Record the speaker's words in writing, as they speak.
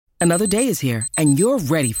Another day is here, and you're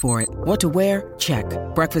ready for it. What to wear? Check.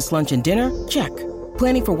 Breakfast, lunch, and dinner? Check.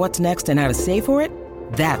 Planning for what's next and how to save for it?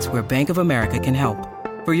 That's where Bank of America can help.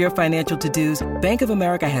 For your financial to-dos, Bank of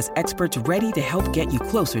America has experts ready to help get you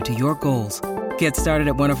closer to your goals. Get started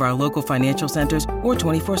at one of our local financial centers or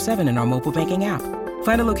 24/7 in our mobile banking app.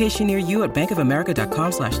 Find a location near you at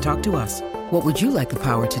bankofamerica.com/talktous. What would you like the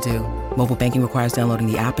power to do? Mobile banking requires downloading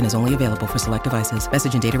the app and is only available for select devices.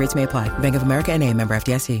 Message and data rates may apply. Bank of America N.A., member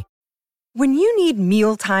FDIC. When you need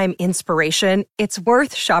mealtime inspiration, it's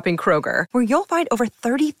worth shopping Kroger, where you'll find over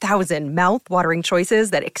 30,000 mouth-watering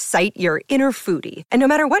choices that excite your inner foodie. And no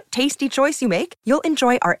matter what tasty choice you make, you'll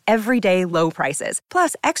enjoy our everyday low prices,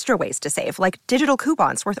 plus extra ways to save, like digital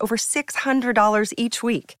coupons worth over $600 each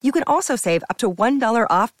week. You can also save up to $1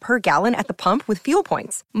 off per gallon at the pump with fuel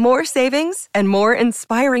points. More savings and more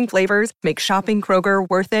inspiring flavors make shopping Kroger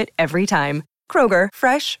worth it every time. Kroger,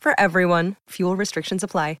 fresh for everyone. Fuel restrictions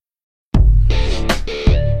apply.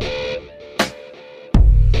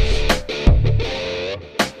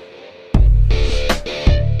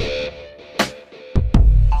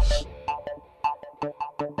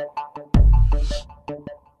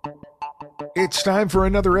 It's time for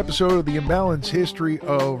another episode of the Imbalanced History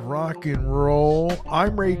of Rock and Roll.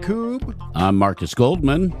 I'm Ray Koob. I'm Marcus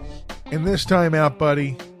Goldman. And this time out,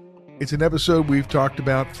 buddy, it's an episode we've talked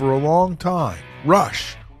about for a long time.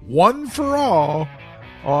 Rush, One for All,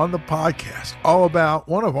 on the podcast. All about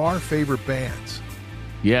one of our favorite bands.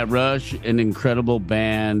 Yeah, Rush, an incredible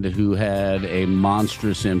band who had a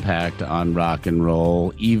monstrous impact on rock and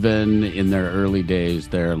roll. Even in their early days,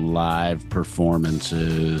 their live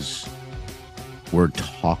performances were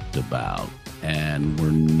talked about and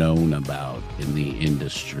were known about in the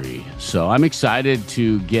industry. So I'm excited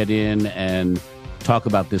to get in and talk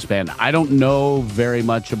about this band. I don't know very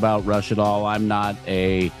much about Rush at all. I'm not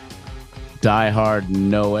a diehard,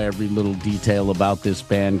 know every little detail about this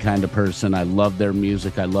band kind of person. I love their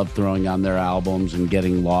music. I love throwing on their albums and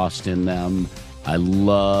getting lost in them. I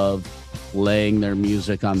love playing their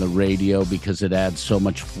music on the radio because it adds so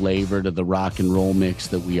much flavor to the rock and roll mix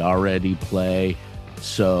that we already play.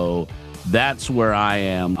 So that's where I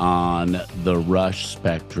am on the Rush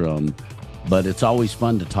spectrum. But it's always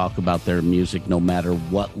fun to talk about their music no matter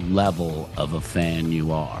what level of a fan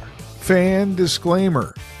you are. Fan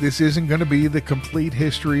disclaimer, this isn't going to be the complete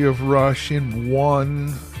history of Rush in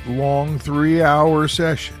one long 3-hour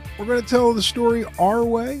session. We're going to tell the story our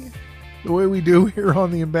way, the way we do here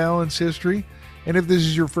on the Imbalanced History. And if this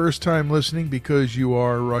is your first time listening because you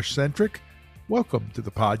are Rush-centric, welcome to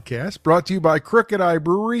the podcast, brought to you by Crooked Eye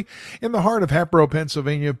Brewery in the heart of Hatboro,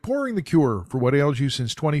 Pennsylvania, pouring the cure for what ails you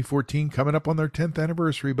since 2014, coming up on their 10th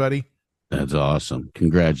anniversary, buddy. That's awesome.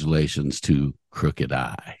 Congratulations to Crooked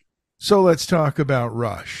Eye. So let's talk about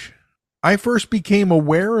Rush. I first became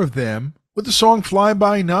aware of them with the song Fly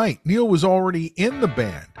By Night. Neil was already in the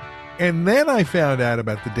band. And then I found out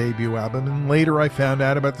about the debut album, and later I found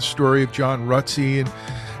out about the story of John Rutsey and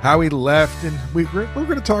how he left, and we're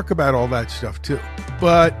going to talk about all that stuff too.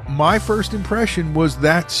 But my first impression was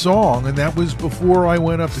that song, and that was before I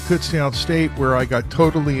went up to Kutztown State, where I got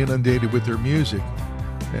totally inundated with their music.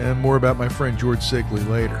 And more about my friend George Sigley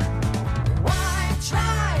later.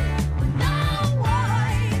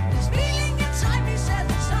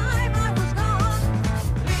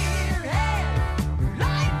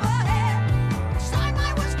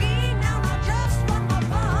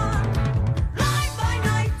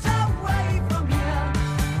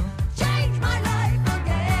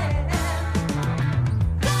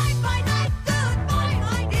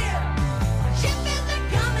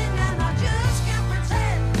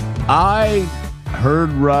 I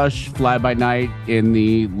heard Rush Fly By Night in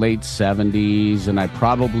the late 70s, and I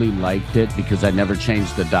probably liked it because I never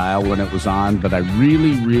changed the dial when it was on, but I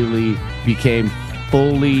really became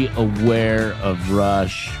fully aware of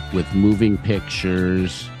Rush with Moving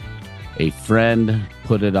Pictures. A friend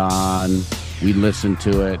put it on, we listened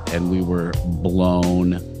to it, and we were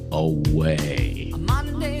blown away. A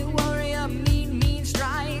Monday warrior, mean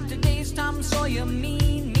strike. Today's Tom Sawyer,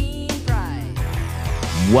 mean pride.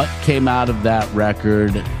 What came out of that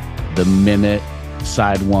record the minute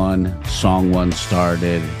side one, song one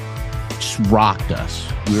started just rocked us.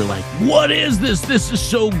 We were like, what is this? This is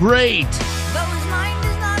so great. Though his mind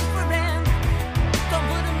is not for rent, don't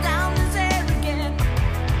put him down as arrogant.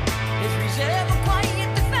 His reserve a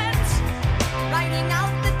quiet defense, writing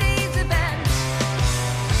out the day's events.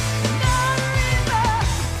 No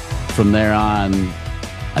river. From there on,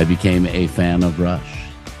 I became a fan of Rush.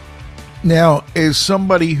 Now, as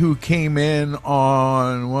somebody who came in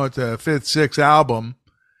on the fifth, sixth album,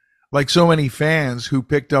 like so many fans who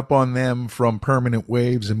picked up on them from Permanent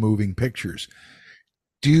Waves and Moving Pictures.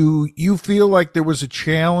 Do you feel like there was a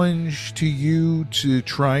challenge to you to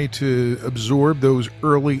try to absorb those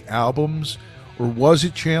early albums, or was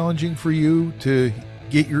it challenging for you to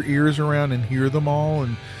get your ears around and hear them all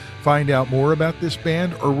and find out more about this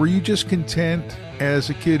band? Or were you just content as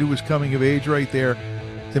a kid who was coming of age right there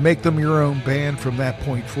to make them your own band from that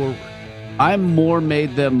point forward? I more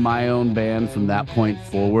made them my own band from that point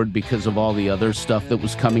forward because of all the other stuff that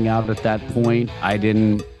was coming out at that point. I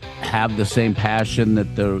didn't have the same passion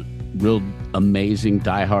that the real amazing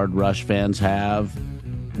diehard Rush fans have.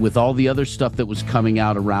 With all the other stuff that was coming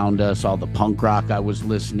out around us, all the punk rock I was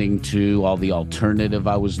listening to, all the alternative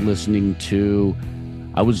I was listening to,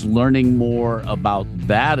 I was learning more about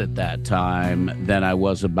that at that time than I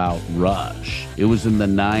was about Rush. It was in the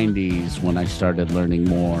 90s when I started learning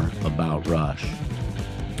more about Rush.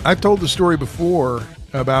 I've told the story before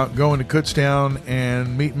about going to Kutztown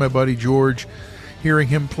and meeting my buddy George, hearing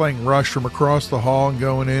him playing Rush from across the hall and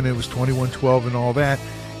going in. It was 2112 and all that.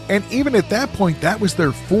 And even at that point, that was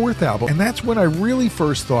their fourth album. And that's when I really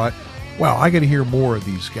first thought, wow, I got to hear more of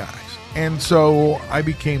these guys. And so I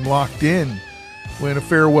became locked in when A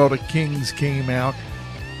Farewell to Kings came out.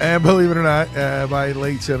 And believe it or not, by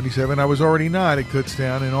late 77, I was already not at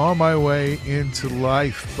Kutztown and on my way into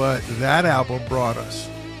life. But that album brought us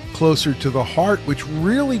closer to the heart, which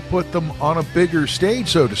really put them on a bigger stage,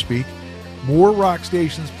 so to speak. More rock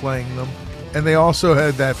stations playing them, and they also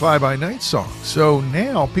had that Fly By Night song. So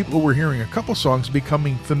now people who were hearing a couple songs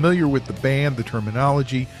becoming familiar with the band, the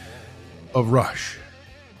terminology of Rush.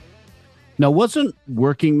 Now, wasn't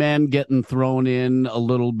Working Man getting thrown in a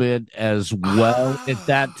little bit as well at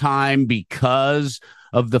that time because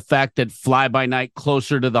of the fact that Fly By Night,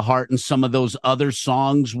 Closer to the Heart, and some of those other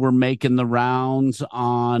songs were making the rounds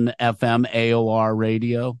on FM AOR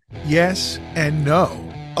radio? Yes and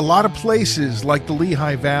no. A lot of places like the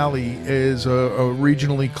Lehigh Valley is a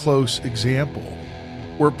regionally close example,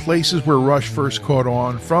 where places where Rush first caught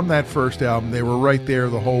on from that first album, they were right there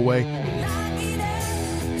the whole way.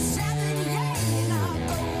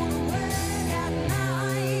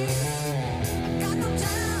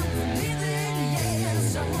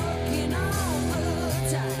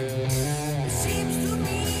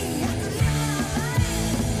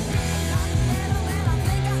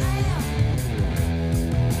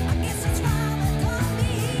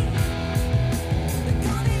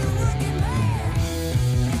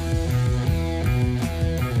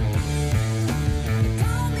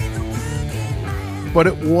 But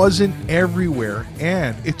it wasn't everywhere,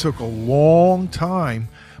 and it took a long time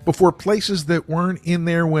before places that weren't in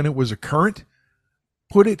there when it was a current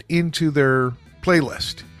put it into their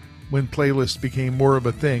playlist, when playlists became more of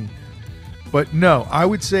a thing. But no, I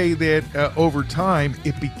would say that over time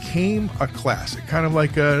it became a classic, kind of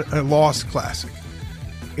like a lost classic.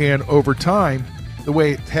 And over time, the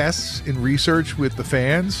way it tests in research with the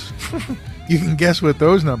fans, you can guess what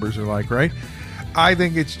those numbers are like, right? I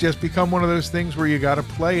think it's just become one of those things where you got to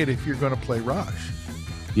play it if you're going to play Rush.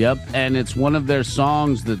 Yep, and it's one of their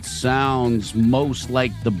songs that sounds most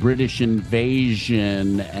like the British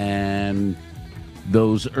invasion and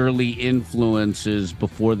those early influences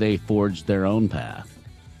before they forged their own path.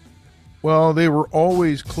 Well, they were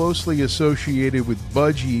always closely associated with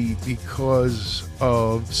Budgie because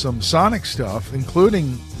of some sonic stuff,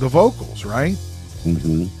 including the vocals, right?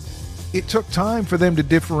 Mm-hmm. It took time for them to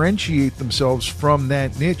differentiate themselves from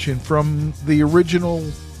that niche and from the original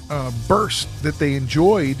burst that they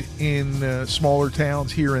enjoyed in smaller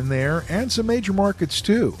towns here and there, and some major markets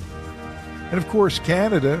too. And of course,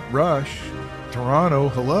 Canada, Rush, Toronto,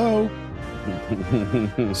 hello.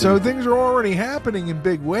 So things are already happening in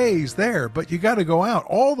big ways there, but you got to go out.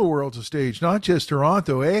 All the world's a stage, not just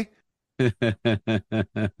Toronto, eh?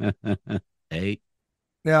 Hey.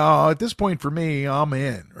 Now, at this point for me, I'm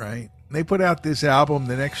in, right? They put out this album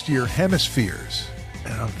the next year, Hemispheres.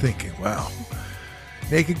 And I'm thinking, wow,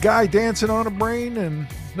 naked guy dancing on a brain and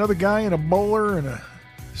another guy in a bowler and a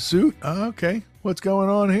suit. Okay, what's going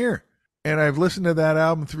on here? And I've listened to that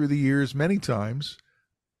album through the years many times,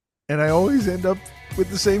 and I always end up with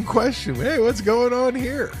the same question. Hey, what's going on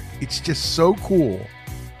here? It's just so cool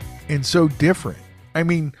and so different. I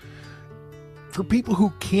mean, for people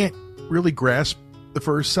who can't really grasp the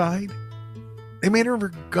first side, they may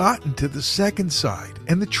never gotten to the second side.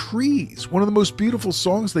 And The Trees, one of the most beautiful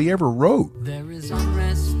songs they ever wrote. There is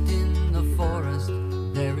unrest in the forest,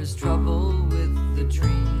 there is trouble with the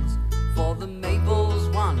trees, for the maples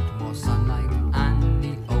want more sunlight and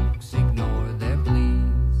the oaks ignore their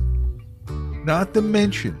pleas. Not to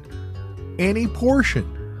mention any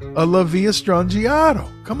portion a La Via Strangiato.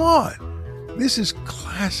 Come on. This is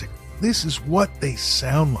classic. This is what they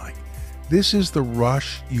sound like. This is the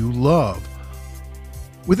Rush you love.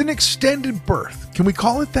 With an extended birth. Can we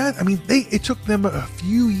call it that? I mean, it took them a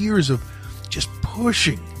few years of just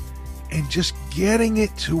pushing and just getting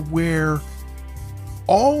it to where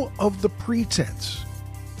all of the pretense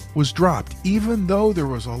was dropped, even though there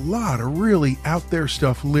was a lot of really out there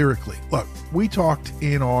stuff lyrically. Look, we talked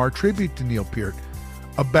in our tribute to Neil Peart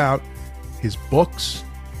about his books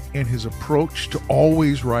and his approach to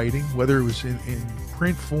always writing, whether it was in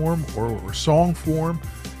print form or song form.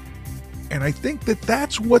 And I think that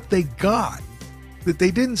that's what they got, that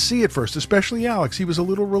they didn't see at first, especially Alex. He was a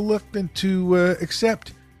little reluctant to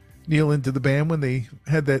accept Neil into the band when they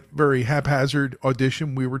had that very haphazard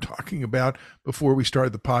audition we were talking about before we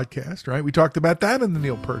started the podcast, right? We talked about that in the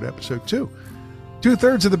Neil Peart episode too.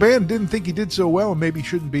 2/3 of the band didn't think he did so well and maybe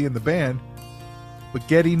shouldn't be in the band. But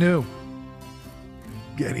Geddy knew.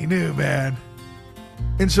 Geddy knew, man.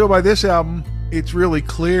 And so by this album, it's really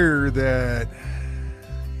clear that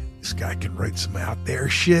this guy can write some out there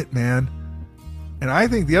shit, man. And I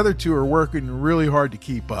think the other two are working really hard to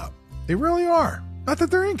keep up. They really are. Not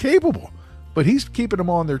that they're incapable, but he's keeping them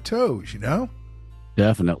on their toes, you know?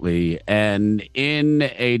 Definitely. And in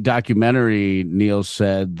a documentary, Neil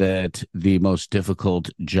said that the most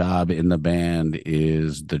difficult job in the band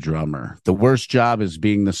is the drummer. The worst job is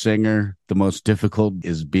being the singer. The most difficult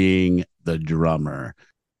is being the drummer.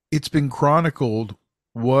 It's been chronicled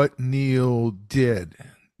what Neil did,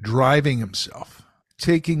 driving himself,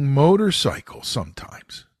 taking motorcycles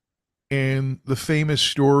sometimes. And the famous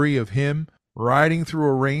story of him riding through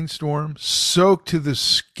a rainstorm, soaked to the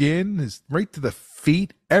skin, right to the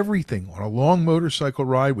feet, everything, on a long motorcycle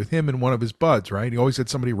ride with him and one of his buds, right? He always had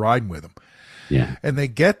somebody riding with him. Yeah. And they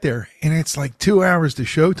get there, and it's like 2 hours to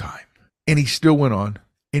showtime. And he still went on,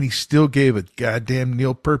 and he still gave a goddamn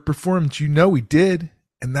Neil Peart performance. You know he did.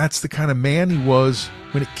 And that's the kind of man he was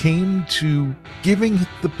when it came to giving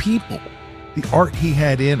the people the art he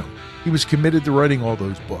had in him. He was committed to writing all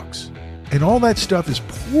those books. And all that stuff is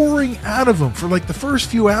pouring out of him for like the first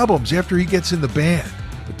few albums after he gets in the band.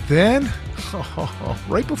 But then,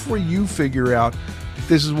 right before you figure out that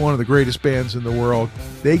this is one of the greatest bands in the world,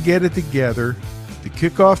 they get it together to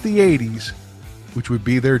kick off the 80s, which would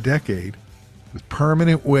be their decade, with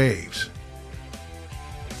Permanent Waves.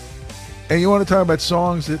 And you want to talk about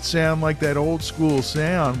songs that sound like that old school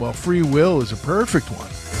sound? Well, Free Will is a perfect one.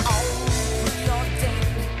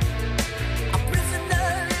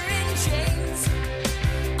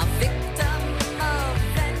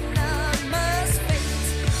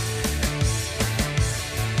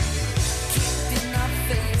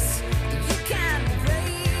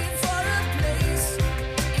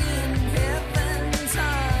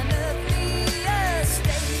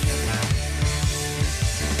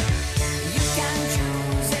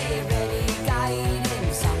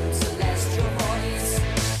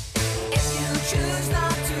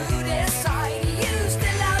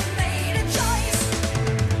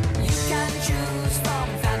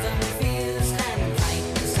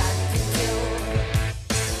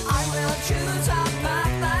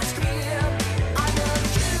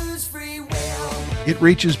 It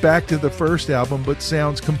reaches back to the first album, but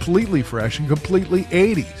sounds completely fresh and completely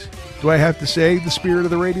 80s. Do I have to say The Spirit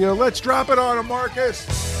of the Radio? Let's drop it on him, Marcus.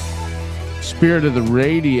 Spirit of the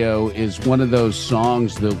Radio is one of those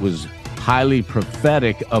songs that was highly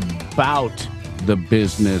prophetic about the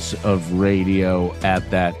business of radio at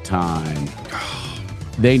that time.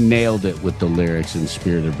 They nailed it with the lyrics in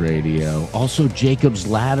Spirit of Radio. Also, Jacob's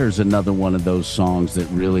Ladder's another one of those songs that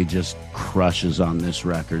really just crushes on this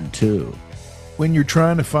record, too. When you're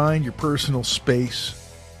trying to find your personal space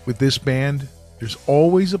with this band, there's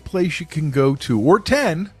always a place you can go to, or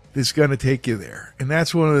 10, that's going to take you there. And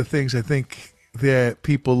that's one of the things I think that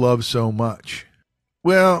people love so much.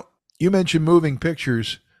 Well, you mentioned moving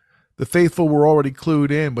pictures. The faithful were already clued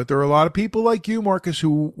in, but there are a lot of people like you, Marcus,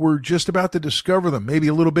 who were just about to discover them, maybe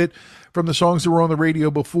a little bit from the songs that were on the radio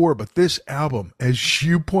before. But this album, as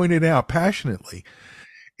you pointed out passionately,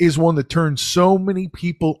 is one that turns so many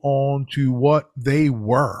people on to what they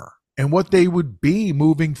were and what they would be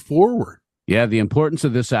moving forward. Yeah, the importance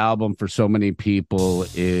of this album for so many people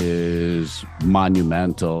is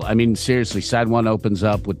monumental. I mean, seriously, side one opens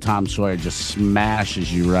up with Tom Sawyer, just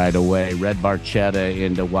smashes you right away. Red Barchetta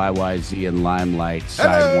into YYZ and Limelight,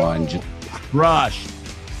 side one, just crushed.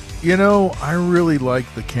 You know, I really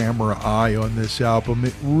like the camera eye on this album.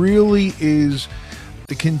 It really is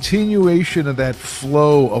the continuation of that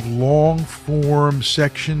flow of long-form,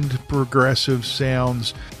 sectioned, progressive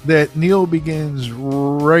sounds that Neil begins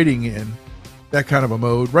writing in that kind of a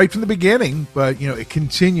mode right from the beginning, but it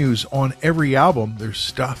continues on every album. There's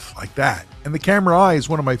stuff like that. And The Camera Eye is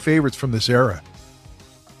one of my favorites from this era.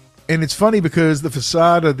 And it's funny because the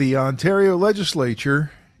facade of the Ontario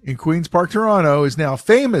legislature in Queen's Park, Toronto is now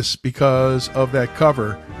famous because of that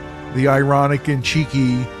cover, the ironic and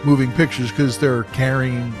cheeky moving pictures, because they're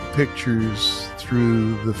carrying pictures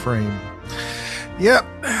through the frame. Yep,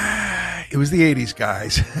 it was the 80s,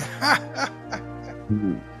 guys.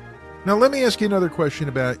 Now, let me ask you another question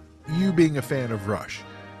about you being a fan of Rush.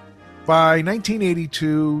 By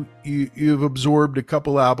 1982, you've absorbed a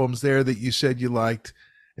couple albums there that you said you liked,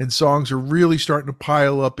 and songs are really starting to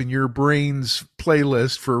pile up in your brain's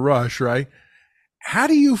playlist for Rush, right? How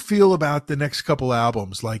do you feel about the next couple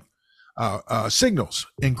albums, like Signals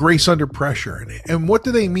and Grace Under Pressure? And what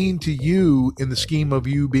do they mean to you in the scheme of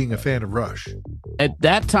you being a fan of Rush? At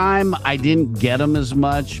that time, I didn't get them as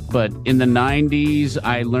much, but in the 90s,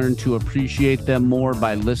 I learned to appreciate them more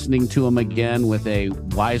by listening to them again with a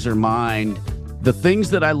wiser mind. The things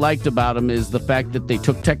that I liked about them is the fact that they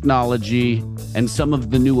took technology and some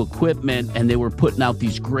of the new equipment, and they were putting out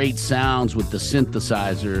these great sounds with the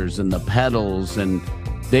synthesizers and the pedals, and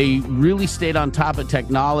they really stayed on top of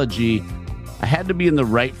technology. I had to be in the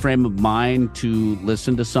right frame of mind to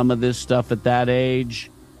listen to some of this stuff at that age.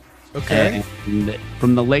 Okay. And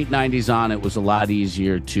from the late 90s on, it was a lot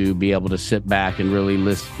easier to be able to sit back and really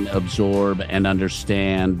listen, absorb, and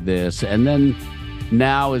understand this. And then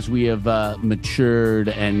now, as we have matured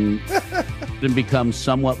and become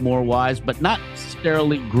somewhat more wise, but not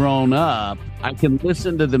necessarily grown up, I can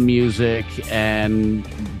listen to the music and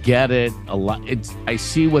get it a lot. I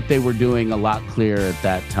see what they were doing a lot clearer at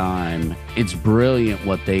that time. It's brilliant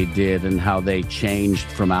what they did and how they changed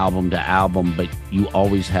from album to album, but you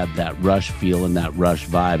always had that Rush feel and that Rush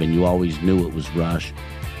vibe, and you always knew it was Rush.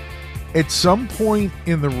 At some point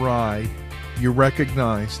in the ride, you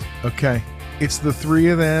recognized, okay, it's the three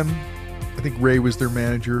of them. I think Ray was their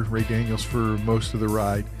manager, Ray Daniels, for most of the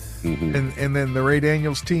ride. Mm-hmm. And then the Ray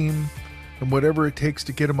Daniels team, and whatever it takes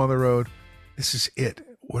to get them on the road, this is it.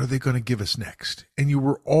 What are they going to give us next? And you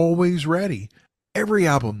were always ready. Every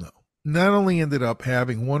album, though, not only ended up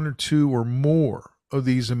having one or two or more of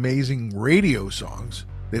these amazing radio songs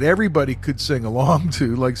that everybody could sing along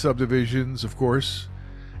to, like Subdivisions, of course,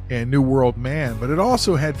 and New World Man, but it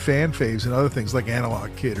also had fan faves and other things like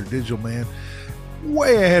Analog Kid or Digital Man,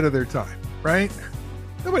 way ahead of their time, right?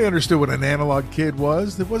 Nobody understood what an analog kid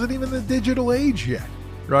was. It wasn't even the digital age yet.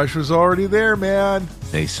 Rush was already there, man.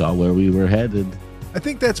 They saw where we were headed. I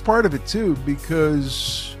think that's part of it, too,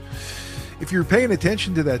 because if you're paying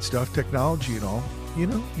attention to that stuff, technology and all,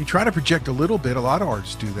 you try to project a little bit. A lot of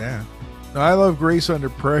artists do that. Now, I love Grace Under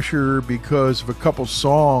Pressure because of a couple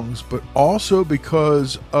songs, but also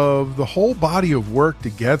because of the whole body of work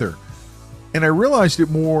together. And I realized it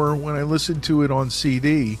more when I listened to it on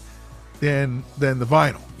CD than the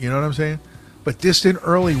vinyl. You know what I'm saying? But Distant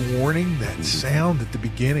Early Warning, that sound at the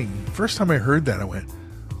beginning, first time I heard that, I went,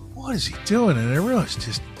 what is he doing? And I realized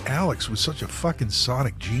just Alex was such a fucking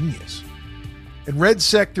sonic genius. And Red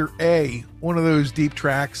Sector A, one of those deep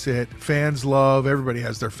tracks that fans love. Everybody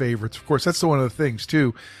has their favorites. Of course, that's one of the things,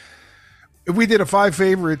 too. If we did a 5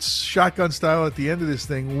 favorites shotgun style at the end of this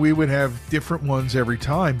thing, we would have different ones every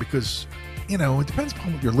time because, it depends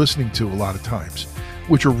upon what you're listening to a lot of times,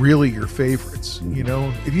 which are really your favorites.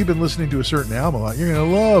 If you've been listening to a certain album a lot, you're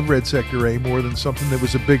going to love Red Sector A more than something that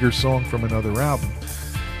was a bigger song from another album.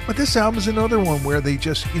 But this album is another one where they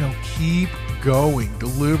just, keep going,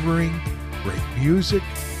 delivering great music,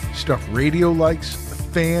 stuff radio likes, the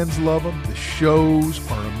fans love them, the shows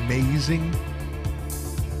are amazing.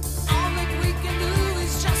 All that we can do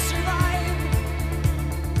is just survive.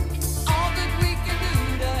 All that we can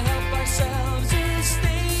do to help ourselves is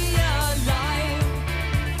stay alive.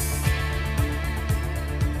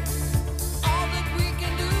 All that we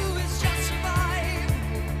can do is just survive.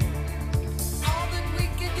 All that we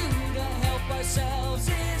can do to help ourselves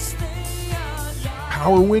is stay alive.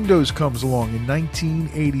 Power Windows comes along in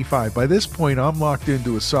 1985. By this point, I'm locked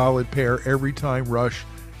into a solid pair every time Rush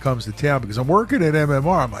comes to town because I'm working at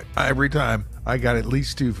MMR. I'm like, every time I got at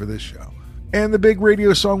least 2 for this show. And the big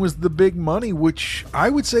radio song was The Big Money, which I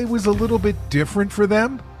would say was a little bit different for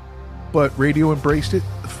them, but radio embraced it,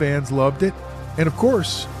 the fans loved it, and of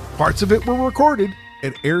course, parts of it were recorded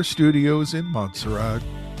at Air Studios in Montserrat.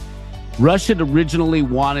 Rush had originally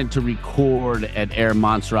wanted to record at Air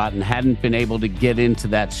Montserrat and hadn't been able to get into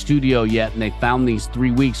that studio yet, and they found these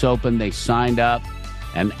 3 weeks open. They signed up,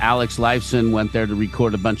 And Alex Lifeson went there to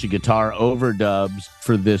record a bunch of guitar overdubs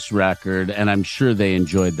for this record, and I'm sure they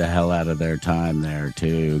enjoyed the hell out of their time there,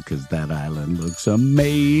 too, because that island looks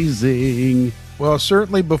amazing. Well,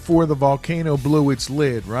 certainly before the volcano blew its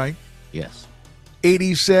lid, right? Yes.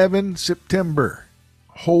 87, September.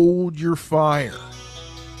 Hold Your Fire.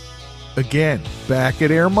 Again, back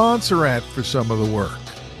at Air Montserrat for some of the work.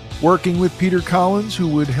 Working with Peter Collins, who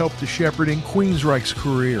would help to shepherd in Queensryche's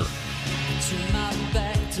career. Turn my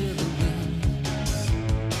back to the wind,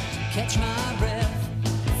 catch my breath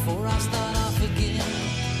before I start off again.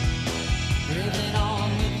 Living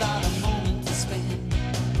on without a moment to spend,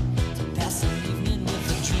 to pass an evening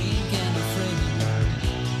with a drink and a friend.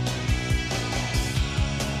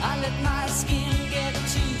 I let my skin get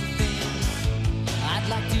too thin. I'd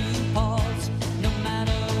like to pause, no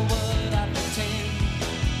matter what I pretend.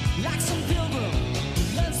 Like some pilgrim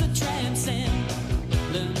who loves to transcend,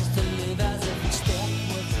 learns to live as if each step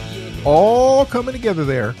was a year. All coming together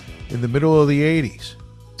there in the middle of the 80s.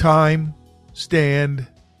 Time, Stand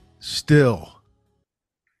Still.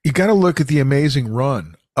 You got to look at the amazing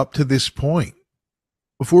run up to this point.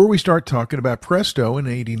 Before we start talking about Presto in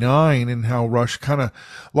 89 and how Rush kind of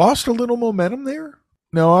lost a little momentum there.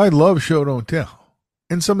 Now, I love Show Don't Tell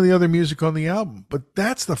and some of the other music on the album, but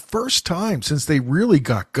that's the first time since they really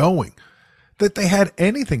got going that they had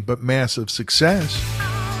anything but massive success.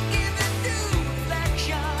 I'll give it due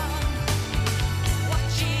reflection,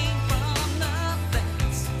 watching from the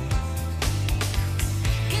fence.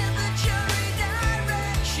 Give the jury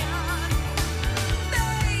direction,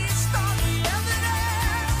 based on the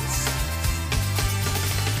evidence.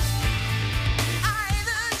 I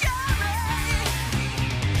the jury.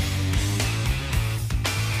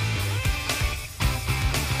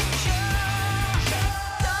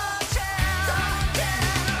 Don't tell.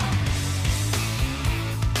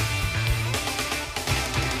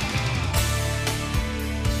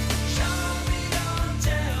 Show me, don't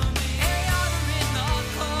tell me. Hey, you're in the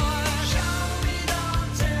court. Show me,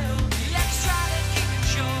 don't tell me. Let's try to keep it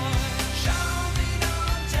short. Show me,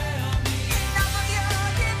 don't tell me. Enough of your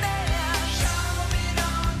demand. Show me,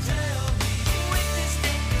 don't tell me. With this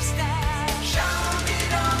thing you stand. Show me,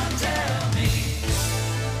 don't tell me.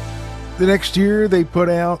 The next year, they put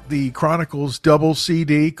out the Chronicles double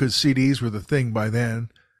CD because CDs were the thing by then.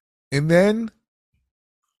 And then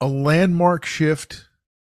a landmark shift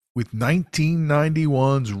with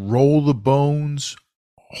 1991's Roll the Bones.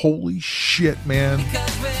 Holy shit, man.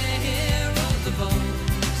 Because we're here, roll the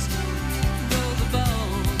bones, roll the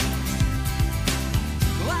bones.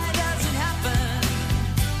 Why does it happen?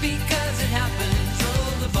 Because it happens,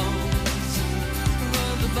 roll the bones,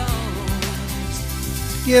 roll the bones.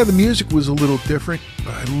 Yeah, the music was a little different,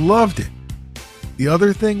 but I loved it. The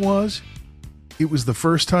other thing was, it was the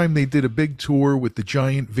first time they did a big tour with the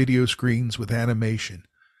giant video screens with animation.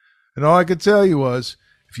 And all I could tell you was,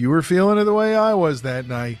 if you were feeling it the way I was that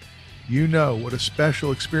night, you know what a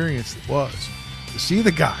special experience it was to see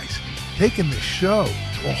the guys taking this show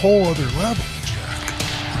to a whole other level.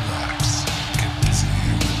 Relax, get busy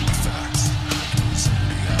with the facts. Those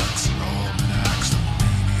zodiacs are almanacs, the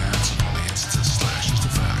maniacs, all the hits to slashes to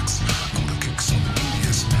facts. Go to kick some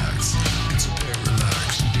media smacks. It's a bit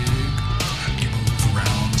relaxed, you dig? You move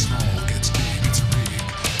around, the small gets big, it's a rig.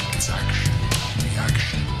 It's action,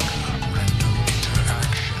 reaction, random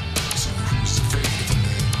interaction. So who's afraid of a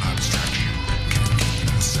little abstraction? Can't get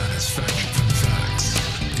no satisfaction from the facts.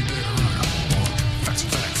 You better run out more facts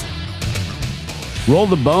and facts. Roll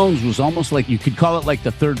the Bones was almost like, you could call it like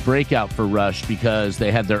the third breakout for Rush, because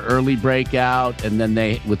they had their early breakout and then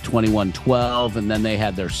they with 2112, and then they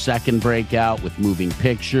had their second breakout with Moving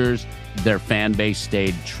Pictures. Their fan base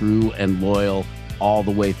stayed true and loyal all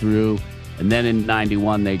the way through. And then in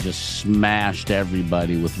 91, they just smashed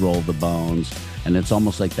everybody with Roll the Bones. And it's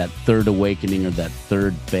almost like that third awakening or that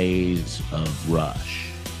third phase of Rush.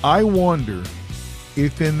 I wonder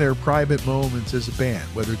if in their private moments as a band,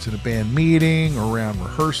 whether it's in a band meeting or around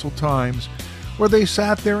rehearsal times, where they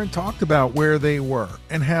sat there and talked about where they were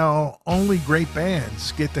and how only great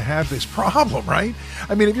bands get to have this problem, right?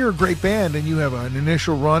 I mean, if you're a great band and you have an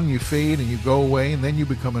initial run, you fade and you go away and then you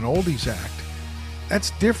become an oldies act,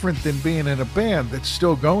 that's different than being in a band that's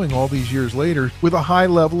still going all these years later with a high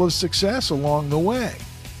level of success along the way.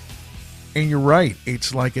 And you're right,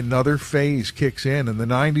 it's like another phase kicks in, and the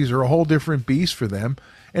 90s are a whole different beast for them,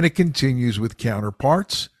 and it continues with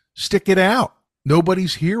Counterparts. Stick It Out,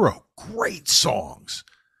 Nobody's Hero, great songs.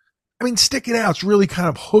 I mean, Stick It Out's really kind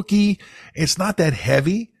of hooky, it's not that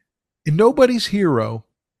heavy, and Nobody's Hero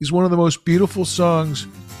is one of the most beautiful songs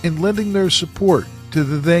in lending their support to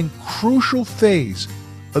the then crucial phase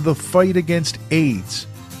of the fight against AIDS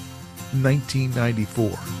in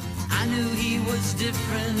 1994. I knew he was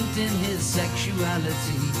different in his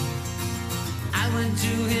sexuality. I went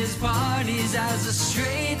to his parties as a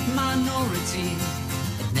straight minority.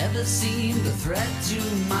 It never seemed a threat to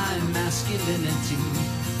my masculinity.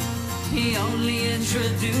 He only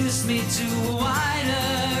introduced me to a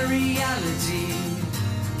wider reality.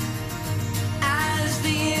 As the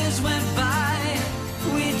years went by,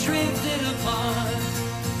 we drifted apart.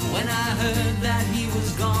 When I heard that he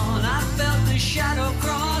was gone, I felt the shadow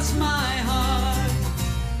cross my heart.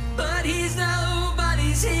 But he's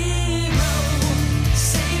nobody's hero.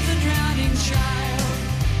 Save the drowning child.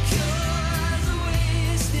 Cures a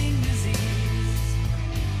wasting disease.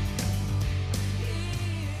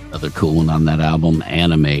 Another cool one on that album,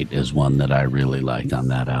 Animate, is one that I really liked on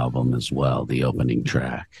that album as well, the opening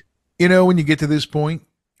track. You know, when you get to this point,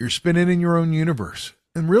 you're spinning in your own universe.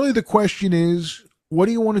 And really the question is, what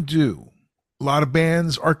do you want to do? A lot of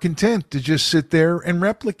bands are content to just sit there and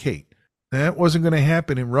replicate. That wasn't going to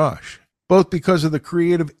happen in Rush, both because of the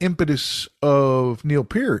creative impetus of Neil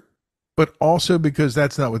Peart, but also because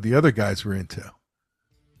that's not what the other guys were into.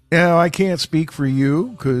 Now, I can't speak for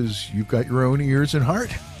you because you've got your own ears and heart,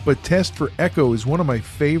 but Test for Echo is one of my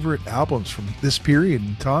favorite albums from this period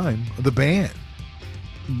in time of the band.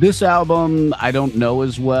 This album, I don't know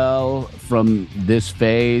as well from this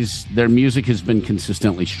phase. Their music has been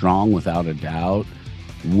consistently strong, without a doubt.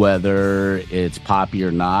 Whether it's poppy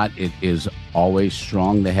or not, it is always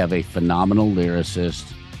strong. They have a phenomenal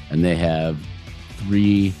lyricist, and they have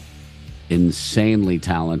 3 insanely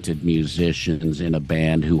talented musicians in a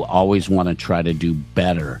band who always want to try to do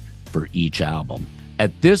better for each album.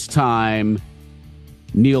 At this time,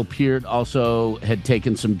 Neil Peart also had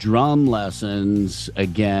taken some drum lessons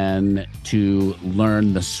again to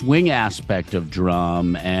learn the swing aspect of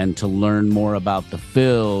drum and to learn more about the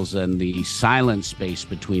fills and the silent space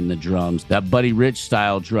between the drums, that Buddy Rich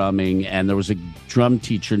style drumming. And there was a drum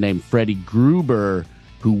teacher named Freddie Gruber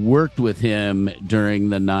who worked with him during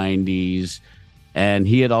the 90s. And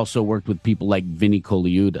he had also worked with people like Vinnie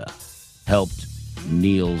Colaiuta, helped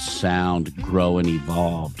Neil's sound grow and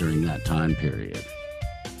evolve during that time period.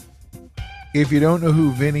 If you don't know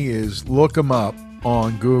who Vinny is, look him up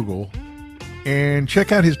on Google and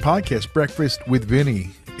check out his podcast, Breakfast with Vinny.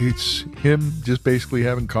 It's him just basically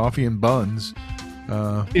having coffee and buns,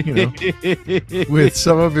 with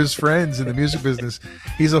some of his friends in the music business.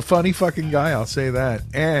 He's a funny fucking guy, I'll say that,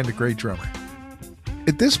 and a great drummer.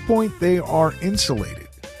 At this point, they are insulated.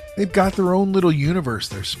 They've got their own little universe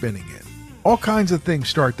they're spinning in. All kinds of things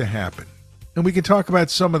start to happen, and we can talk about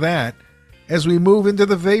some of that as we move into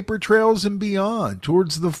the vapor trails and beyond,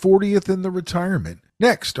 towards the 40th and the retirement.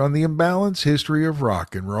 Next on the Imbalanced History of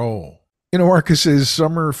Rock and Roll. You know, Marcus, as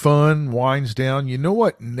summer fun winds down, you know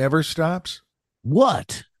what never stops?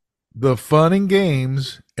 What? The fun and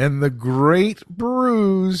games and the great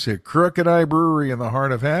brews at Crooked Eye Brewery in the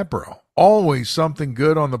heart of Hatboro. Always something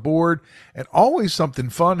good on the board and always something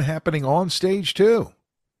fun happening on stage too.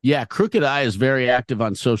 Yeah, Crooked Eye is very active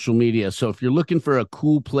on social media. So if you're looking for a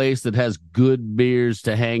cool place that has good beers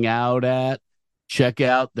to hang out at, check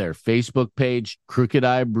out their Facebook page. Crooked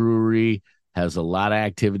Eye Brewery has a lot of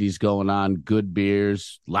activities going on, good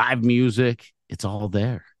beers, live music. It's all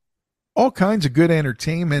there. All kinds of good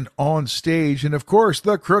entertainment on stage. And of course,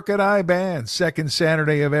 the Crooked Eye Band, second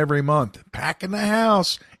Saturday of every month, packing the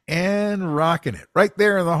house and rocking it right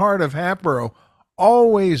there in the heart of Hatboro.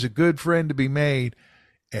 Always a good friend to be made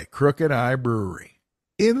at Crooked Eye Brewery.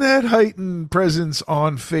 In that heightened presence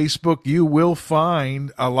on Facebook, you will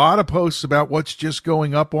find a lot of posts about what's just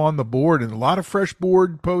going up on the board and a lot of fresh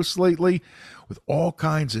board posts lately with all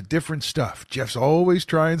kinds of different stuff. Jeff's always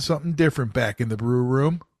trying something different back in the brew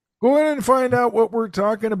room. Go in and find out what we're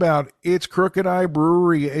talking about. It's Crooked Eye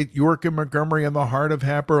Brewery at York and Montgomery in the heart of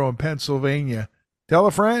Hatboro in Pennsylvania. Tell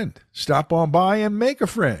a friend. Stop on by and make a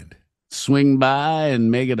friend. Swing by and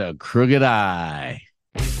make it a Crooked Eye.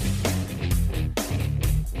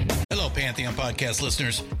 Hello, Pantheon Podcast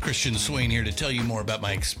listeners. Christian Swain here to tell you more about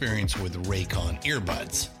my experience with Raycon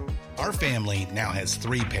earbuds. Our family now has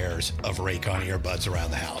 3 pairs of Raycon earbuds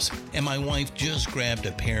around the house, and my wife just grabbed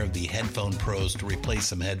a pair of the Headphone Pros to replace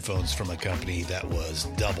some headphones from a company that was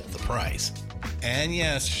double the price. And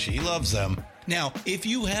yes, she loves them. Now, if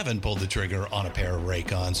you haven't pulled the trigger on a pair of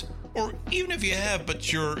Raycons, or even if you have,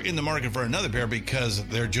 but you're in the market for another pair because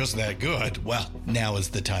they're just that good, well, now is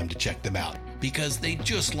the time to check them out, because they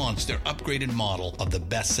just launched their upgraded model of the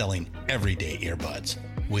best-selling everyday earbuds.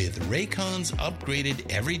 With Raycon's upgraded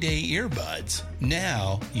everyday earbuds,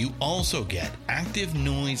 now you also get active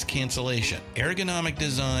noise cancellation, ergonomic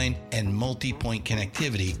design, and multi-point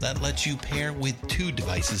connectivity that lets you pair with 2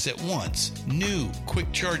 devices at once. New quick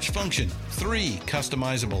charge function, 3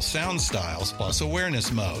 customizable sound styles, plus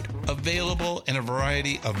awareness mode. Available in a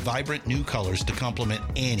variety of vibrant new colors to complement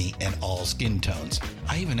any and all skin tones.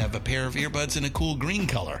 I even have a pair of earbuds in a cool green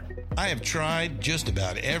color. I have tried just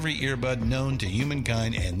about every earbud known to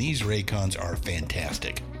humankind, and these Raycons are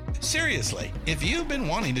fantastic. Seriously, if you've been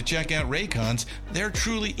wanting to check out Raycons, there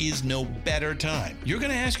truly is no better time. You're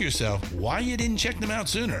going to ask yourself why you didn't check them out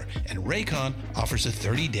sooner, and Raycon offers a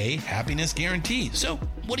 30-day happiness guarantee. So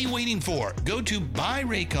what are you waiting for? Go to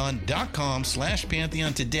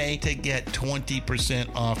buyraycon.com/Pantheon today to get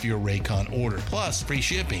 20% off your Raycon order, plus free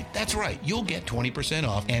shipping. That's right, you'll get 20%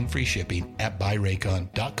 off and free shipping at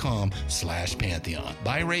buyraycon.com/Pantheon.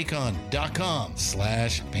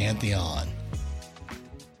 buyraycon.com/Pantheon.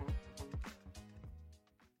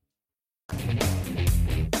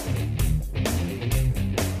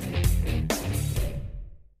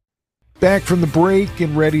 Back from the break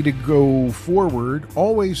and ready to go forward,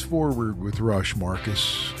 always forward with Rush,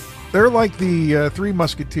 Marcus. They're like the Three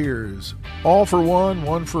Musketeers, all for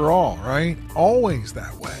one for all, right? Always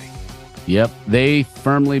that way. Yep, they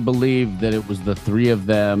firmly believed that it was the 3 of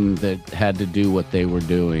them that had to do what they were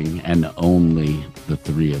doing, and only the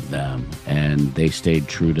 3 of them. And they stayed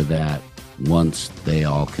true to that once they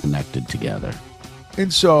all connected together.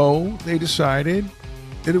 And so they decided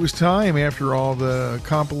that it was time, after all the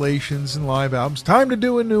compilations and live albums, time to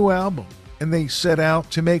do a new album. And they set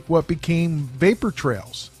out to make what became Vapor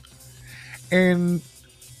Trails. And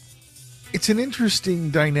it's an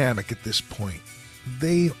interesting dynamic at this point.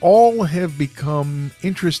 They all have become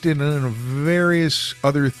interested in various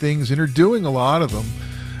other things and are doing a lot of them.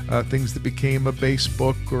 Things that became a bass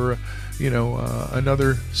book or,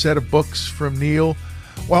 another set of books from Neil.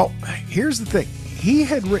 Well, here's the thing. He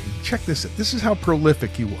had written, check this out, this is how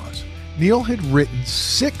prolific he was. Neil had written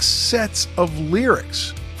 6 sets of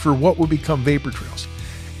lyrics for what would become Vapor Trails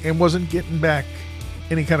and wasn't getting back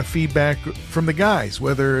any kind of feedback from the guys,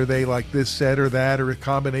 whether they like this set or that or a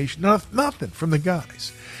combination. Nothing from the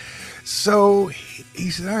guys. So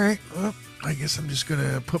he said, all right, well, I guess I'm just going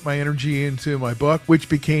to put my energy into my book, which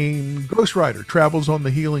became Ghost Rider, Travels on the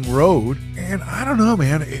Healing Road. And I don't know,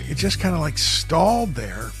 man, it just kind of like stalled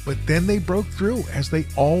there. But then they broke through, as they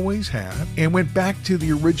always have, and went back to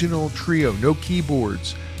the original trio, no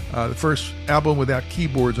keyboards. The first album without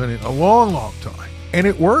keyboards on it, a long, long time. And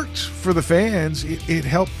it worked for the fans. It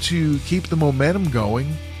helped to keep the momentum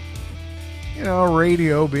going.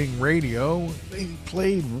 Radio being radio, they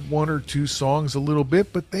played 1 or 2 songs a little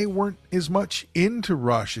bit, but they weren't as much into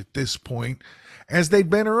Rush at this point as they'd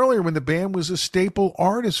been earlier when the band was a staple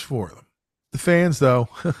artist for them. The fans, though,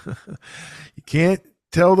 you can't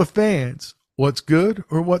tell the fans what's good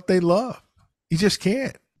or what they love. You just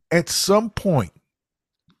can't. At some point,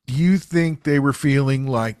 do you think they were feeling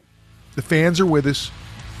like the fans are with us,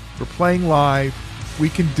 we're playing live, we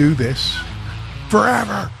can do this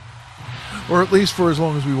forever? Or at least for as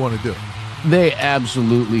long as we want to do it. They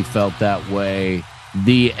absolutely felt that way.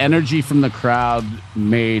 The energy from the crowd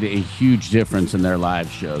made a huge difference in their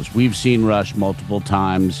live shows. We've seen Rush multiple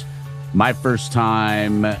times. My first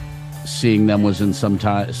time seeing them was in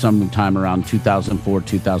sometime around 2004,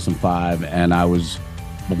 2005, and I was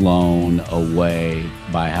blown away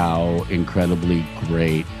by how incredibly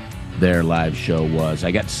great their live show was.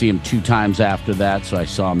 I got to see them 2 times after that, so I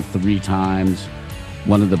saw them 3 times.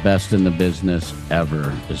 One of the best in the business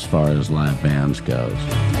ever as far as live bands goes.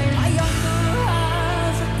 My younger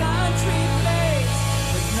has a country place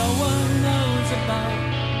that no one knows about.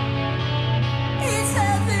 It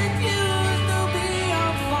says it used to be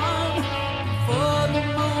our farm before the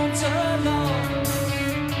moon turned on.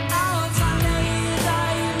 On Sundays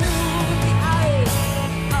I knew the eyes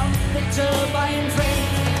of the turbine train.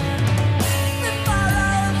 The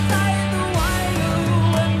fellows tried to wind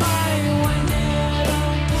and my winded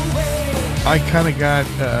on the way. I kind of got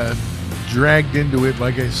dragged into it,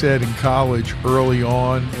 like I said, in college early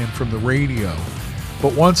on and from the radio.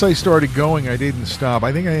 But once I started going, I didn't stop.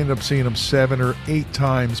 I think I ended up seeing them 7 or 8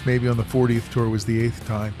 times. Maybe on the 40th tour was the 8th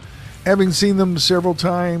time. Having seen them several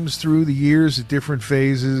times through the years at different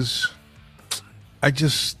phases, I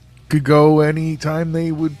just could go any time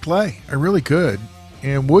they would play. I really could,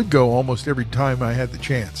 and would go almost every time I had the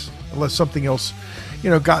chance, unless something else,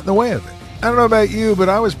 got in the way of it. I don't know about you, but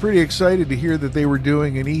I was pretty excited to hear that they were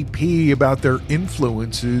doing an EP about their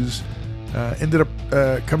influences. Ended up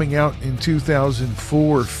coming out in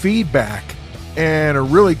 2004. Feedback and a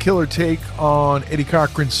really killer take on Eddie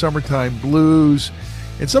Cochran's Summertime Blues.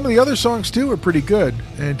 And some of the other songs, too, are pretty good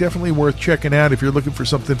and definitely worth checking out if you're looking for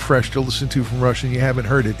something fresh to listen to from Rush and you haven't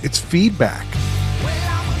heard it. It's Feedback.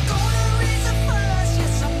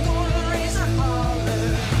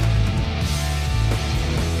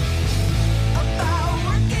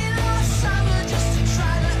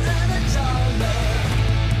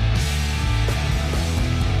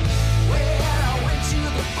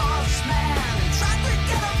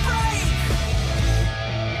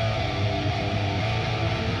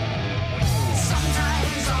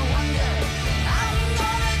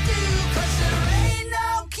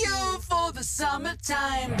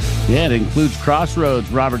 Yeah, it includes Crossroads,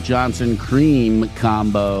 Robert Johnson, Cream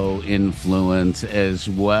combo influence as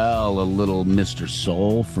well. A little Mr.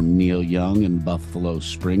 Soul from Neil Young and Buffalo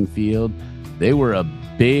Springfield. They were a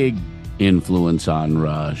big influence on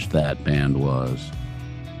Rush, that band was.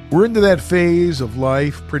 We're into that phase of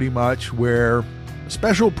life pretty much where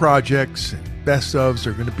special projects and best ofs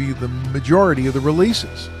are going to be the majority of the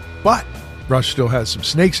releases. But Rush still has some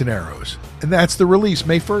snakes and arrows, and that's the release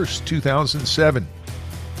May 1st, 2007.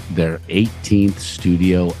 Their 18th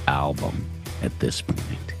studio album at this point.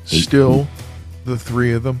 18th. Still the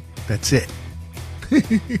three of them. That's it.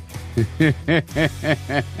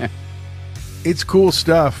 It's cool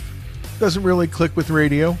stuff. Doesn't really click with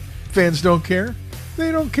radio. Fans don't care.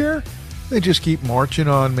 They don't care. They just keep marching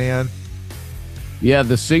on, man. Yeah,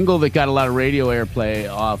 the single that got a lot of radio airplay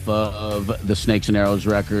off of the Snakes and Arrows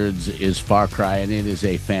records is Far Cry, and it is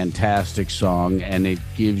a fantastic song, and it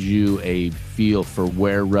gives you a feel for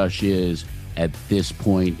where Rush is at this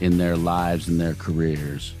point in their lives and their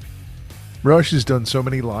careers. Rush has done so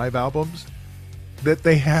many live albums that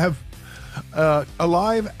they have a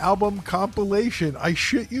live album compilation. I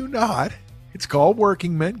shit you not. It's called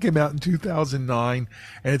Working Men, came out in 2009,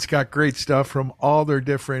 and it's got great stuff from all their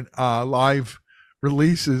different live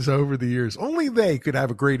releases over the years. Only they could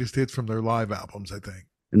have a greatest hits from their live albums, I think.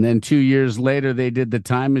 And then 2 years later, they did the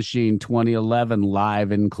Time Machine 2011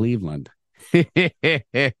 live in Cleveland. Hello,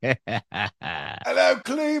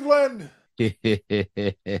 Cleveland.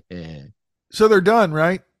 So they're done,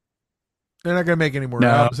 right? They're not going to make any more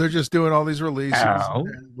albums. They're just doing all these releases,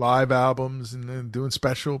 and live albums, and then doing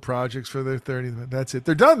special projects for their 30th. That's it.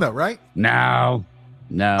 They're done, though, right? No.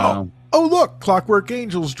 Oh, look, Clockwork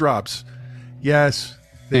Angels drops. Yes,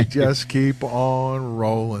 they just keep on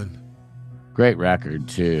rolling. Great record,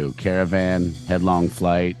 too. Caravan, Headlong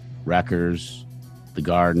Flight, Wreckers, The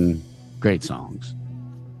Garden. Great songs.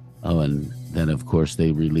 Oh, and then, of course,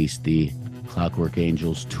 they released the Clockwork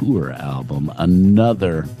Angels tour album,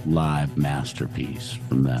 another live masterpiece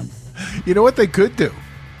from them. You know what they could do?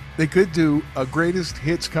 They could do a greatest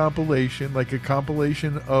hits compilation, like a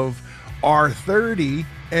compilation of R30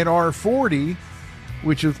 and R40,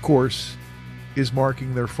 which, of course, is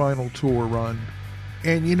marking their final tour run.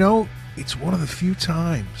 And you know, it's one of the few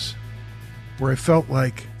times where I felt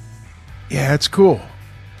like, yeah, it's cool.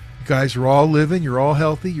 You guys are all living, you're all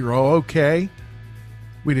healthy, you're all okay.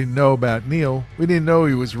 We didn't know about Neil. We didn't know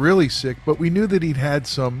he was really sick, but we knew that he'd had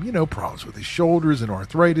some, problems with his shoulders and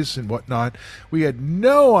arthritis and whatnot. We had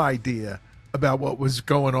no idea about what was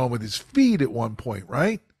going on with his feet at one point,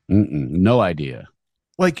 right? No idea.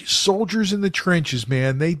 Like soldiers in the trenches,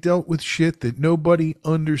 man, they dealt with shit that nobody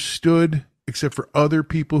understood except for other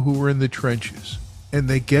people who were in the trenches. And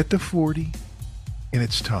they get to 40, and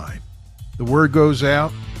it's time. The word goes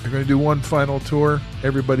out. They're going to do one final tour.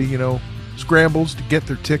 Everybody, scrambles to get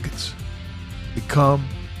their tickets. They come.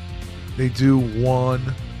 They do one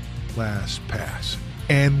last pass.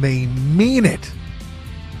 And they mean it.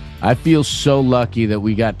 I feel so lucky that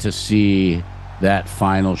we got to see that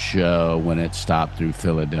final show when it stopped through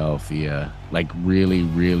Philadelphia. Like really,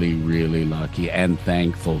 really, really lucky and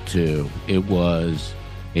thankful too. It was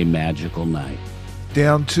a magical night.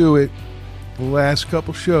 Down to it. The last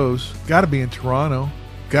couple shows. Got to be in Toronto.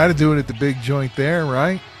 Got to do it at the big joint there,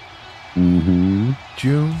 right? Mm-hmm.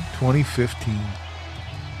 June 2015.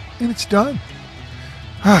 And it's done.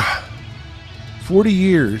 40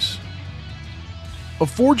 years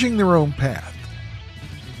of forging their own path,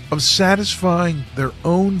 of satisfying their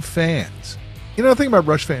own fans. The thing about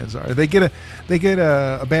Rush fans are they get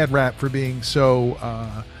a bad rap for being so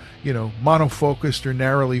monofocused or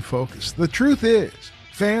narrowly focused. The truth is,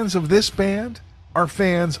 fans of this band are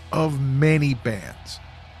fans of many bands.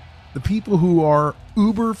 The people who are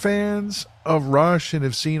uber fans of Rush and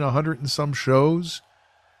have seen 100 and some shows,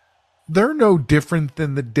 they're no different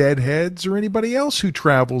than the Deadheads or anybody else who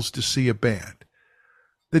travels to see a band.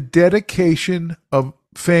 The dedication of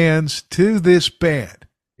fans to this band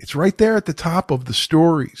It's right there at the top of the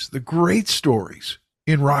stories, the great stories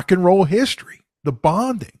in rock and roll history, the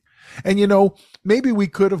bonding. And, maybe we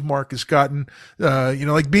could have, Marcus, gotten,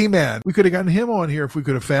 like B-Man. We could have gotten him on here if we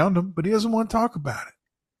could have found him, but he doesn't want to talk about it.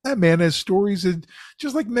 That man has stories that,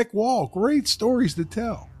 just like Mick Wall, great stories to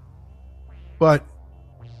tell. But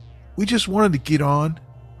we just wanted to get on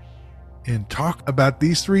and talk about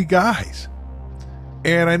these three guys.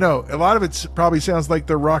 And I know a lot of it probably sounds like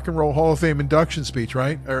the Rock and Roll Hall of Fame induction speech,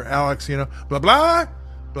 right? Or Alex, blah, blah,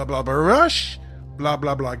 blah, blah, blah, Rush, blah,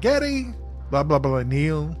 blah, blah, Geddy, blah, blah, blah,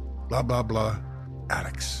 Neil, blah, blah, blah,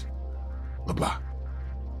 Alex, blah, blah.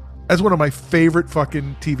 That's one of my favorite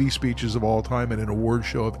fucking TV speeches of all time at an award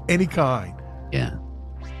show of any kind. Yeah.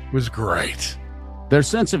 It was great. Their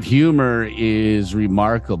sense of humor is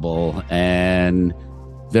remarkable, and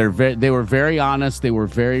they were very honest. They were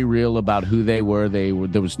very real about who they were.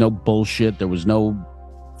 There was no bullshit. There was no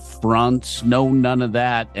fronts, none of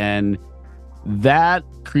that. And that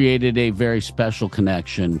created a very special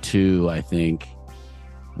connection too, I think,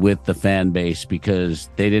 with the fan base, because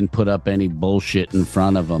they didn't put up any bullshit in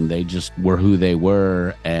front of them. They just were who they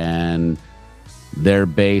were, and their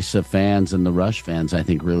base of fans and the Rush fans, I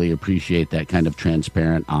think, really appreciate that kind of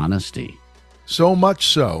transparent honesty. So much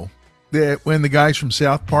so that when the guys from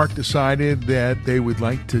South Park decided that they would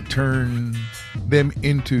like to turn them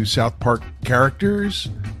into South Park characters,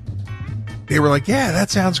 they were like, yeah, that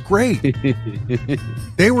sounds great.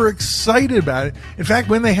 They were excited about it. In fact,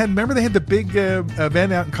 when they had the big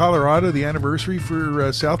event out in Colorado, the anniversary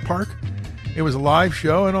for South Park, it was a live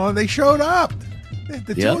show and all, they showed up.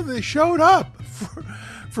 The two of them, they showed up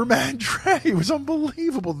for Matt and Trey. It was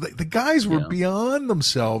unbelievable. The guys were beyond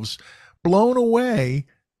themselves, blown away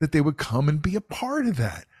that they would come and be a part of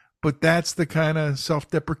that. But that's the kind of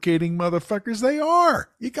self-deprecating motherfuckers they are.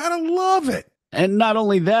 You got to love it. And not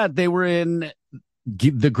only that, they were in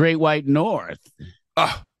the Great White North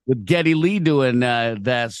with Geddy Lee doing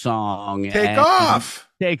that song. Take off,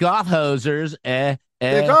 hosers.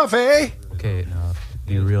 Take off, eh? Okay, now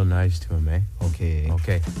be real nice to him, eh?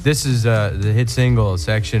 Okay. This is the hit single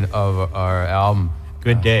section of our album.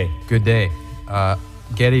 Good Day. Good Day.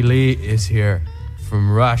 Geddy Lee is here from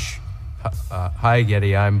Rush. Hi,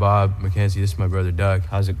 Geddy. I'm Bob McKenzie. This is my brother Doug.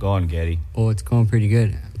 How's it going, Geddy? Oh, it's going pretty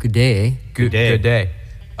good. Good day, eh? Good day.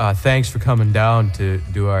 Thanks for coming down to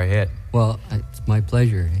do our hit. Well, it's my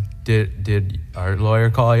pleasure, eh? Did our lawyer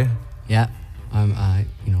call you? Yeah. I'm,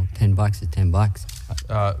 $10 is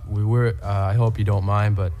 $10. We were. I hope you don't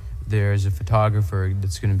mind, but there's a photographer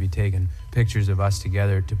that's going to be taking pictures of us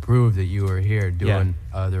together to prove that you were here doing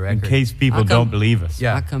the record. In case people don't believe us.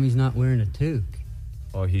 Yeah. How come he's not wearing a toque?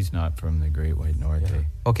 Oh, he's not from the Great White North. Yeah. Eh?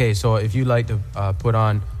 Okay, so if you'd like to put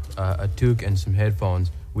on a toque and some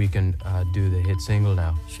headphones, we can do the hit single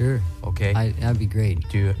now. Sure. Okay. That'd be great.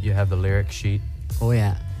 Do you have the lyric sheet? Oh,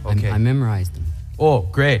 yeah. Okay. I memorized them. Oh,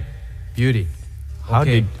 great. Beauty. How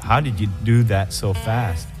did you do that so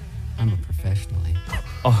fast? I'm a professional, eh?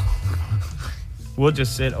 Oh, we'll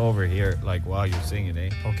just sit over here like while you're singing, eh?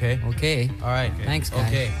 Okay. Okay. All right. Thanks, guys.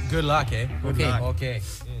 Okay. Good luck, eh? Okay. Okay.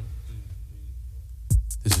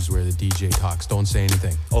 This is where the DJ talks. Don't say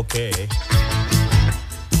anything. Okay.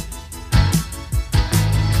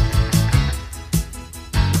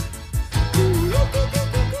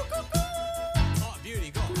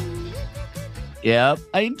 Yep.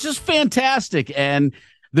 Just fantastic. And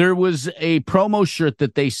there was a promo shirt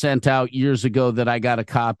that they sent out years ago that I got a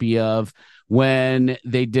copy of when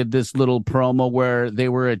they did this little promo where they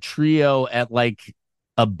were a trio at like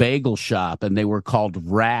a bagel shop and they were called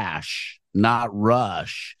Rash, not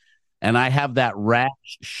Rush. And I have that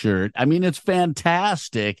Rash shirt. I mean, it's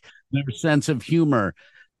fantastic. Their sense of humor,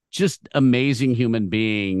 just amazing human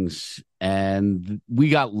beings. And we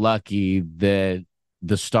got lucky that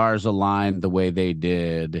the stars aligned the way they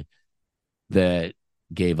did that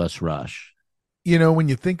gave us Rush. When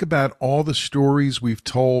you think about all the stories we've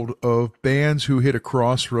told of bands who hit a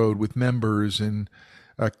crossroad with members and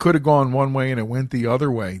could have gone one way and it went the other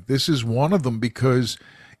way, this is one of them. Because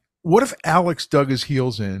what if Alex dug his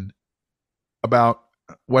heels in about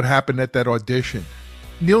what happened at that audition?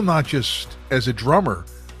 Neil, not just as a drummer,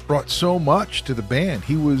 brought so much to the band.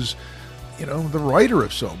 He was the writer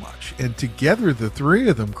of so much. And together, the three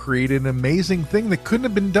of them created an amazing thing that couldn't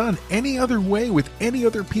have been done any other way with any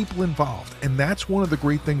other people involved. And that's one of the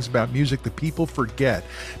great things about music that people forget.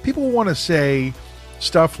 People want to say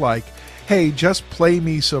stuff like, hey, just play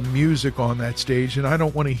me some music on that stage and I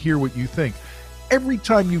don't want to hear what you think. Every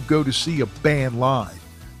time you go to see a band live,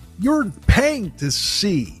 you're paying to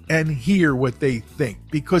see and hear what they think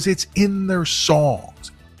because it's in their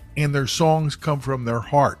songs and their songs come from their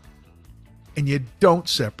heart. and you don't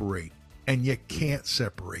separate, and you can't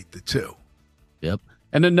separate the two. Yep.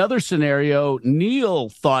 And another scenario, Neil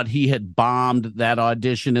thought he had bombed that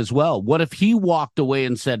audition as well. What if he walked away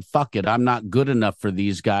and said, fuck it, I'm not good enough for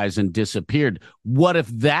these guys, and disappeared? What if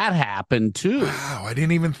that happened too? Wow, I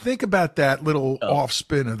didn't even think about that little off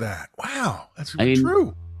spin of that. Wow, that's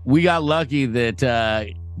true. We got lucky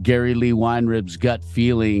that Gary Lee Weinrib's gut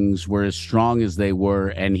feelings were as strong as they were,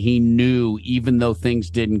 and he knew, even though things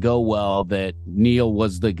didn't go well, that Neil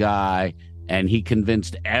was the guy. And he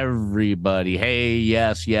convinced everybody, hey,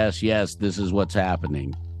 yes, this is what's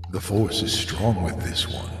happening. The force is strong with this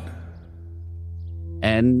one.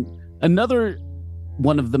 And another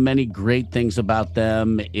one of the many great things about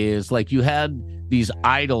them is, like, you had these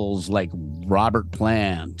idols like Robert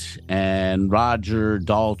Plant and Roger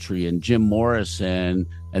Daltrey and Jim Morrison.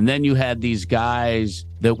 And then you had these guys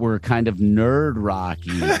that were kind of nerd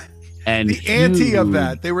rocky. And the anti of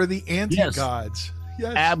that. They were the anti-gods.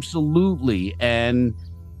 Yes, absolutely. And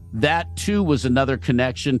that too was another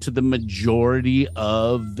connection to the majority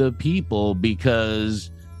of the people, because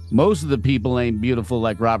most of the people ain't beautiful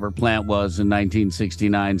like Robert Plant was in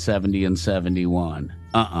 1969, 70, and 71.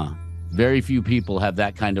 Very few people have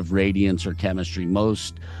that kind of radiance or chemistry.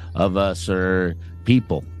 Most of us are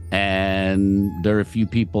people, and there are a few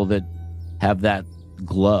people that have that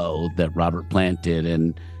glow that Robert Plant did.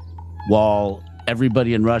 And while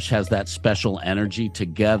everybody in Rush has that special energy,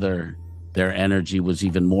 together, their energy was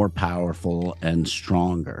even more powerful and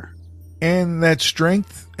stronger. And that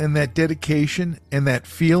strength and that dedication and that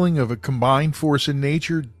feeling of a combined force in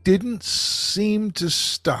nature didn't seem to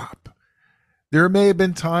stop. There may have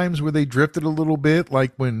been times where they drifted a little bit,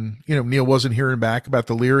 like when, Neil wasn't hearing back about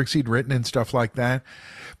the lyrics he'd written and stuff like that.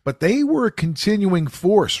 But they were a continuing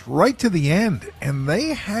force right to the end, and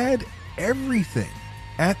they had everything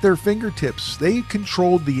at their fingertips. They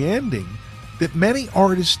controlled the ending that many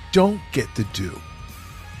artists don't get to do.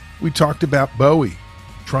 We talked about Bowie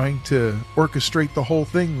trying to orchestrate the whole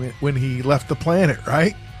thing when he left the planet,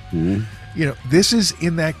 right? Mm-hmm. This is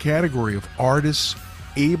in that category of artists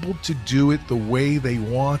able to do it the way they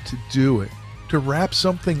want to do it, to wrap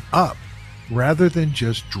something up rather than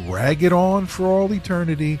just drag it on for all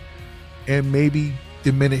eternity and maybe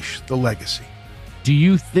diminish the legacy. Do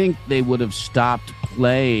you think they would have stopped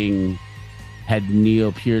playing had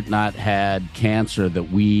Neil Peart not had cancer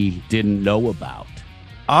that we didn't know about?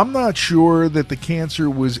 I'm not sure that the cancer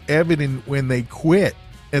was evident when they quit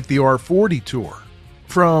at the R40 tour.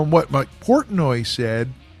 From what Mike Portnoy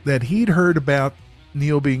said, that he'd heard about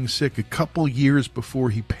Neil being sick a couple years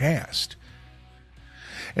before he passed.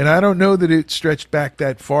 And I don't know that it stretched back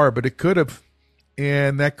that far, but it could have.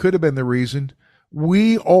 And that could have been the reason.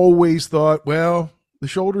 We always thought, well, the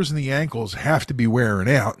shoulders and the ankles have to be wearing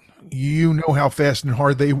out. You know how fast and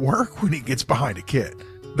hard they work when he gets behind a kit.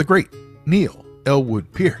 The great Neil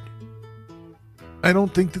Elwood Peart. I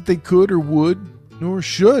don't think that they could or would nor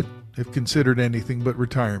should have considered anything but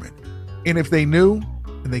retirement. And if they knew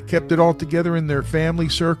and they kept it all together in their family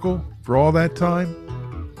circle for all that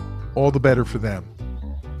time, all the better for them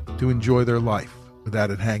to enjoy their life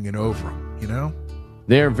without it hanging over them,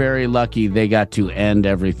 They're very lucky they got to end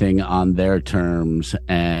everything on their terms,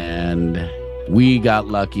 and we got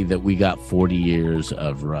lucky that we got 40 years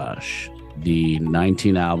of Rush. The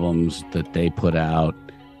 19 albums that they put out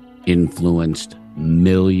influenced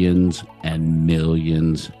millions and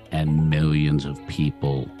millions and millions of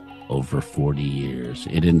people over 40 years.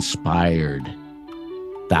 It inspired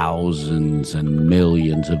thousands and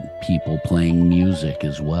millions of people playing music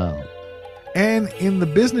as well. And in the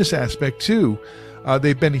business aspect, too,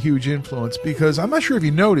 they've been a huge influence, because I'm not sure if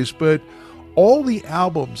you noticed, but all the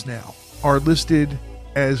albums now are listed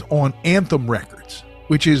as on Anthem Records,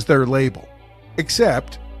 which is their label,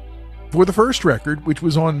 except for the first record, which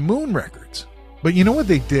was on Moon Records. But you know what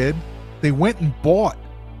they did? They went and bought,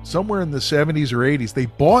 somewhere in the 70s or 80s, they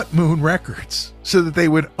bought Moon Records so that they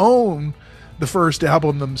would own the first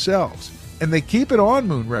album themselves. And they keep it on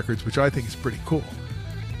Moon Records, which I think is pretty cool.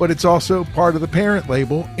 But it's also part of the parent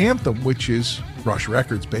label, Anthem, which is Rush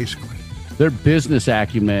Records, basically. Their business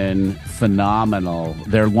acumen, phenomenal.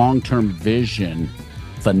 Their long-term vision,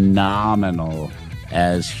 phenomenal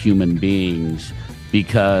as human beings,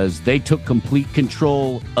 because they took complete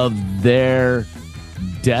control of their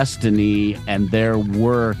destiny and their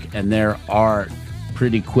work and their art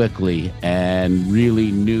pretty quickly, and really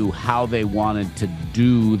knew how they wanted to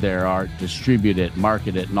do their art, distribute it,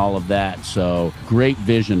 market it, and all of that. So great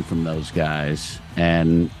vision from those guys,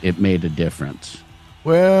 and it made a difference.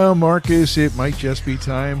 Well, Marcus, it might just be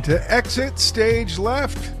time to exit stage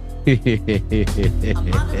left. A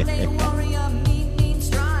modern-day warrior, mean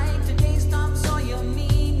stride. Today's not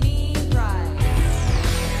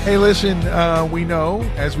Hey, listen, we know,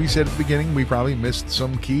 as we said at the beginning, we probably missed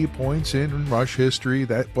some key points in Rush history.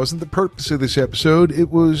 That wasn't the purpose of this episode.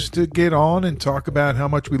 It was to get on and talk about how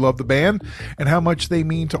much we love the band and how much they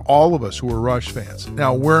mean to all of us who are Rush fans.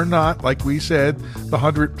 Now, we're not, like we said, the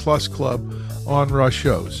 100-plus club on Rush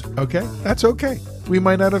shows, okay? That's okay. We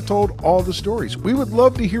might not have told all the stories. We would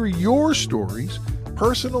love to hear your stories,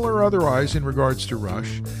 personal or otherwise, in regards to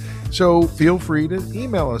Rush. So feel free to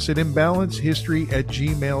email us at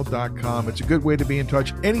imbalancedhistory@gmail.com. It's a good way to be in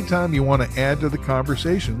touch anytime you want to add to the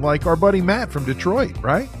conversation, like our buddy Matt from Detroit,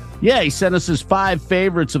 right? Yeah, he sent us his 5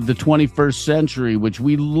 favorites of the 21st century, which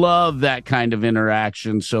we love that kind of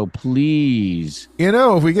interaction. So please. You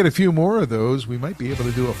know, if we get a few more of those, we might be able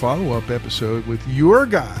to do a follow-up episode with your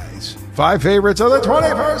guys' 5 favorites of the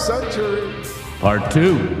 21st century. Part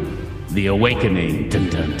 2, The Awakening. Dun,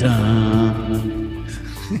 dun, dun.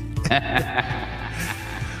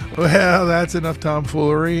 Well, that's enough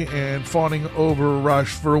tomfoolery and fawning over Rush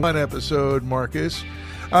for one episode, Marcus.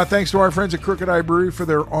 Thanks to our friends at Crooked Eye Brewery for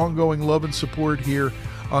their ongoing love and support here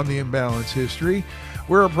on the Imbalanced History.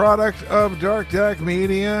 We're a product of Dark Deck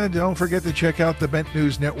Media. Don't forget to check out the Bent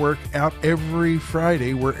News Network, out every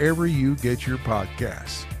Friday wherever you get your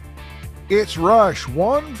podcasts. It's Rush,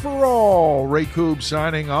 one for all. Ray Koob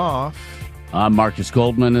signing off. I'm Marcus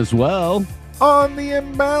Goldman as well. On the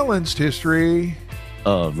Imbalanced History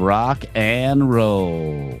of Rock and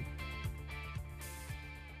Roll.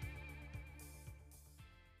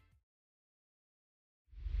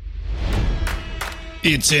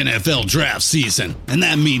 It's NFL draft season, and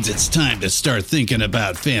that means it's time to start thinking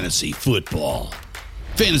about fantasy football.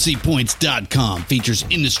 FantasyPoints.com features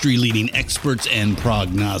industry-leading experts and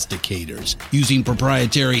prognosticators using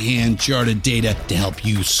proprietary hand-charted data to help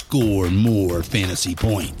you score more fantasy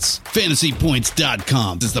points.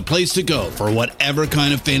 FantasyPoints.com is the place to go for whatever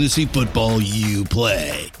kind of fantasy football you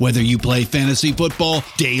play. Whether you play fantasy football,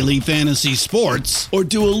 daily fantasy sports, or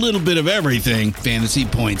do a little bit of everything, Fantasy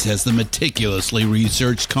Points has the meticulously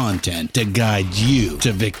researched content to guide you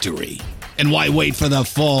to victory. And why wait for the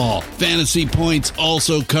fall? Fantasy Points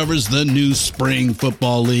also covers the new spring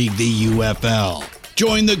football league, the UFL.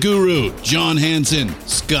 Join the guru, John Hansen,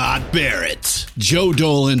 Scott Barrett, Joe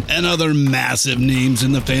Dolan, and other massive names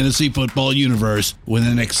in the fantasy football universe with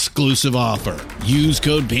an exclusive offer. Use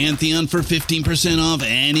code Pantheon for 15% off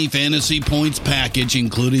any Fantasy Points package,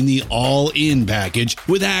 including the all-in package,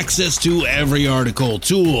 with access to every article,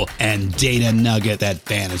 tool, and data nugget that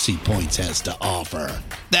Fantasy Points has to offer.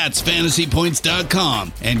 That's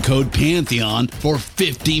FantasyPoints.com and code Pantheon for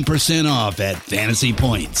 15% off at Fantasy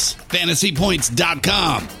Points.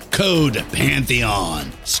 FantasyPoints.com, code Pantheon.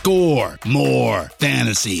 Score more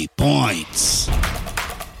fantasy points.